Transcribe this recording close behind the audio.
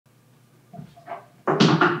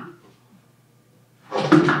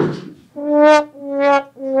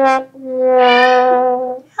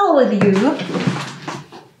with you.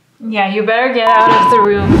 Yeah, you better get out of the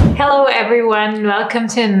room. Hello everyone, welcome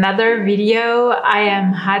to another video. I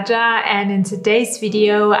am Haja, and in today's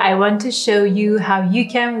video I want to show you how you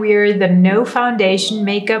can wear the no foundation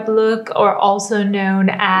makeup look, or also known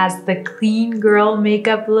as the clean girl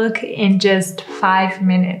makeup look, in just 5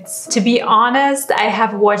 minutes. To be honest, I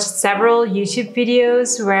have watched several YouTube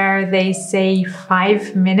videos where they say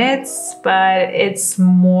 5 minutes, but it's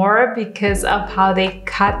more because of how they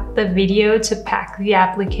cut the video to pack the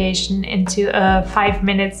application into a 5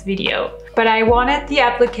 minutes video. But I wanted the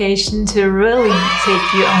application to really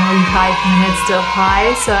take you only 5 minutes to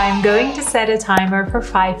apply, so I'm going to set a timer for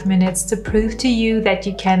 5 minutes to prove to you that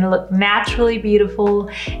you can look naturally beautiful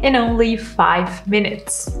in only 5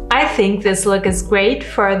 minutes. I think this look is great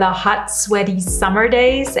for the hot, sweaty summer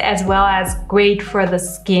days, as well as great for the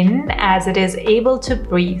skin, as it is able to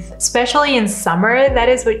breathe. Especially in summer, that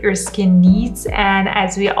is what your skin needs, and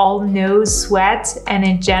as we all know, sweat and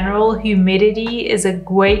in general humidity is a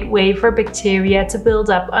great way for bacteria to build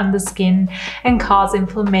up on the skin and cause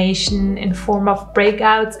inflammation in form of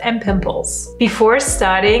breakouts and pimples. Before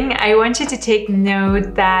starting, I want you to take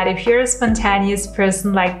note that if you're a spontaneous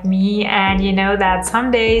person like me, and you know that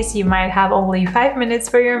some days you might have only 5 minutes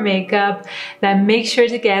for your makeup, then make sure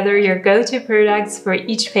to gather your go-to products for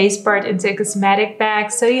each face part into a cosmetic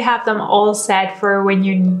bag so you have them all set for when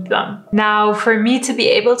you need them. Now, for me to be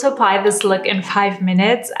able to apply this look in 5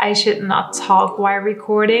 minutes, I should not talk while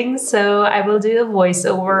recording, so I will do a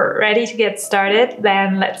voiceover. Ready to get started?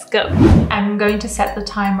 Then let's go. I'm going to set the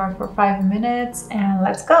timer for 5 minutes and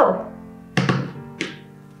let's go.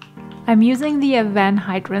 I'm using the Van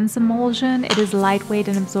Hydrance emulsion. It is lightweight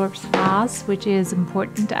and absorbs fast, which is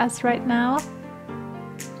important to us right now.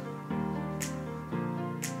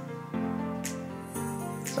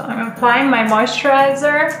 So I'm applying my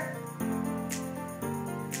moisturizer.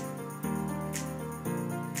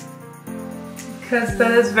 Because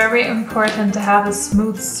that is very important to have a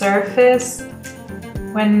smooth surface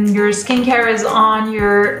when your skincare is on.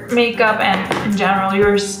 Your makeup and in general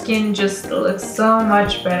your skin just looks so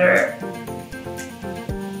much better.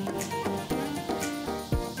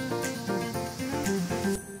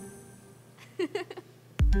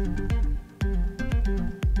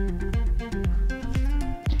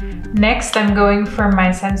 Next, I'm going for my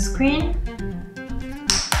sunscreen.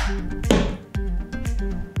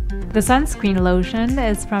 The sunscreen lotion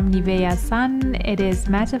is from Nivea Sun. It is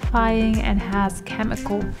mattifying and has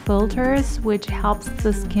chemical filters, which helps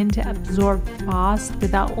the skin to absorb fast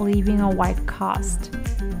without leaving a white cast.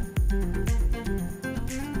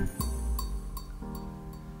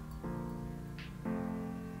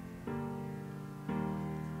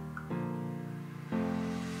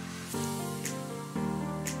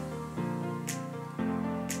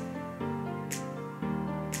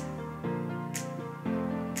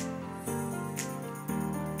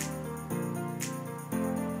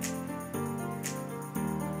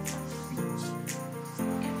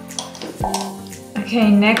 Okay,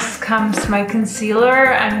 next comes my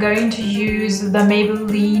concealer. I'm going to use the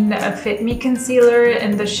Maybelline Fit Me Concealer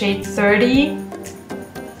in the shade 30.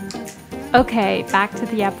 Okay, back to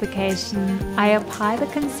the application. I apply the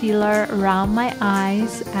concealer around my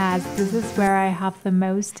eyes, as this is where I have the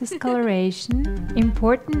most discoloration.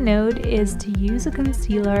 Important note is to use a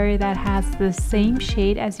concealer that has the same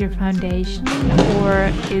shade as your foundation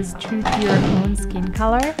or is true to your own skin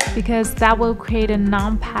color, because that will create a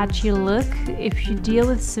non-patchy look. If you deal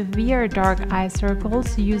with severe dark eye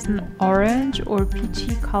circles, use an orange or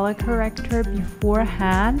peachy color corrector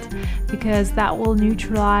beforehand, because that will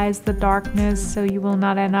neutralize the darkness, so you will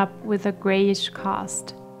not end up with a grayish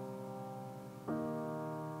cast.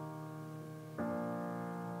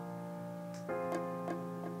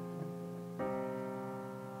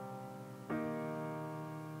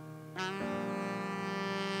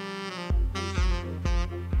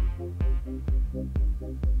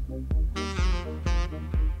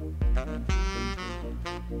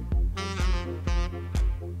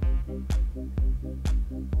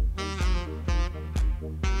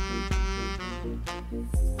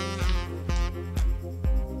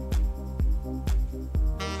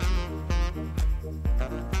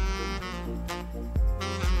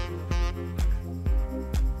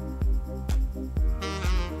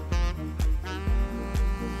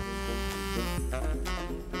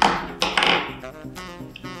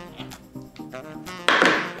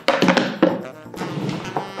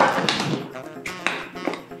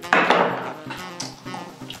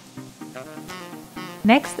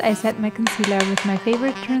 Next, I set my concealer with my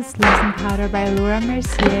favorite translucent powder by Laura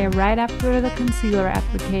Mercier right after the concealer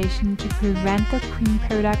application to prevent the cream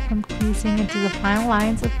product from creasing into the fine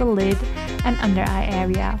lines of the lid and under eye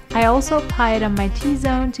area. I also apply it on my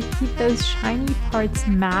T-zone to keep those shiny parts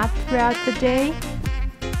matte throughout the day.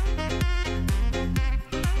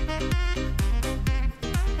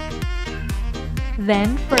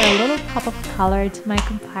 Then, for a little pop of color to my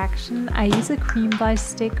complexion, I use a cream blush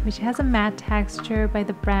stick which has a matte texture by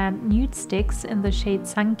the brand Nude Sticks in the shade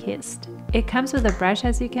Sunkissed. It comes with a brush,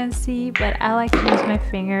 as you can see, but I like to use my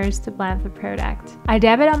fingers to blend the product. I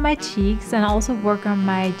dab it on my cheeks and also work on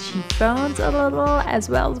my cheekbones a little, as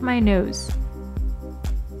well as my nose.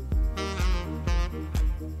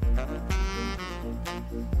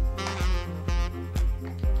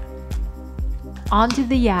 Onto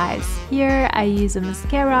the eyes. Here I use a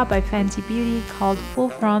mascara by Fenty Beauty called Full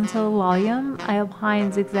Frontal Volume. I apply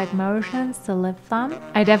in zigzag motions to lift them.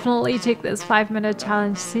 I definitely took this 5-minute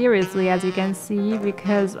challenge seriously, as you can see,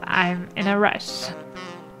 because I'm in a rush.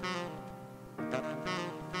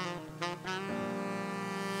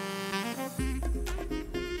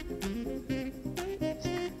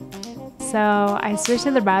 So I switched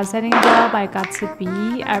to the brow setting gel by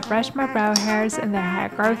Got2b. I brushed my brow hairs in their hair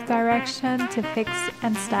growth direction to fix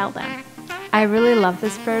and style them. I really love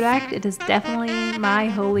this product. It is definitely my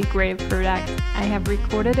holy grail product. I have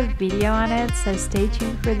recorded a video on it, so stay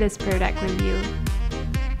tuned for this product review.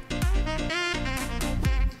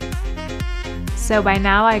 So by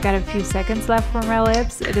now I got a few seconds left for my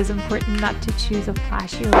lips. It is important not to choose a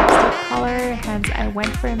flashy lipstick color, hence I went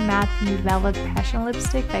for a matte Nude Velvet Passion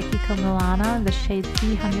lipstick by Kiko Milano in the shade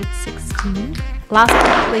 316. Last but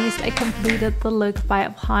not least, I completed the look by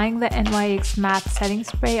applying the NYX matte setting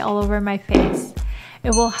spray all over my face.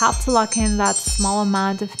 It will help to lock in that small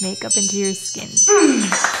amount of makeup into your skin.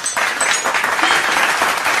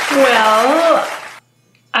 Well,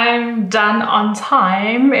 I'm done on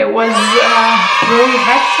time. It was really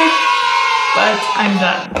hectic, but I'm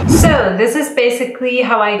done. So this is basically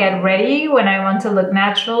how I get ready when I want to look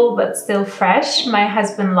natural but still fresh. My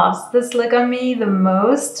husband loves this look on me the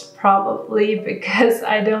most, probably because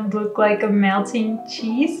I don't look like a melting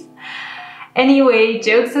cheese. Anyway,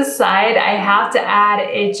 jokes aside, I have to add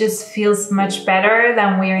it just feels much better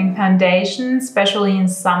than wearing foundation, especially in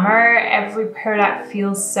summer. Every product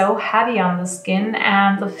feels so heavy on the skin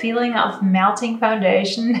and the feeling of melting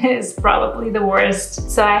foundation is probably the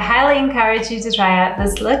worst. So I highly encourage you to try out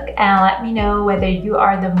this look and let me know whether you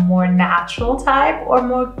are the more natural type or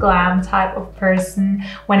more glam type of person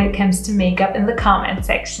when it comes to makeup in the comment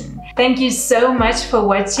section. Thank you so much for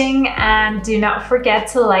watching, and do not forget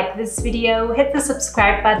to like this video, hit the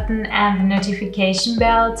subscribe button and the notification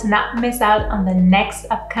bell to not miss out on the next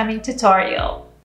upcoming tutorial.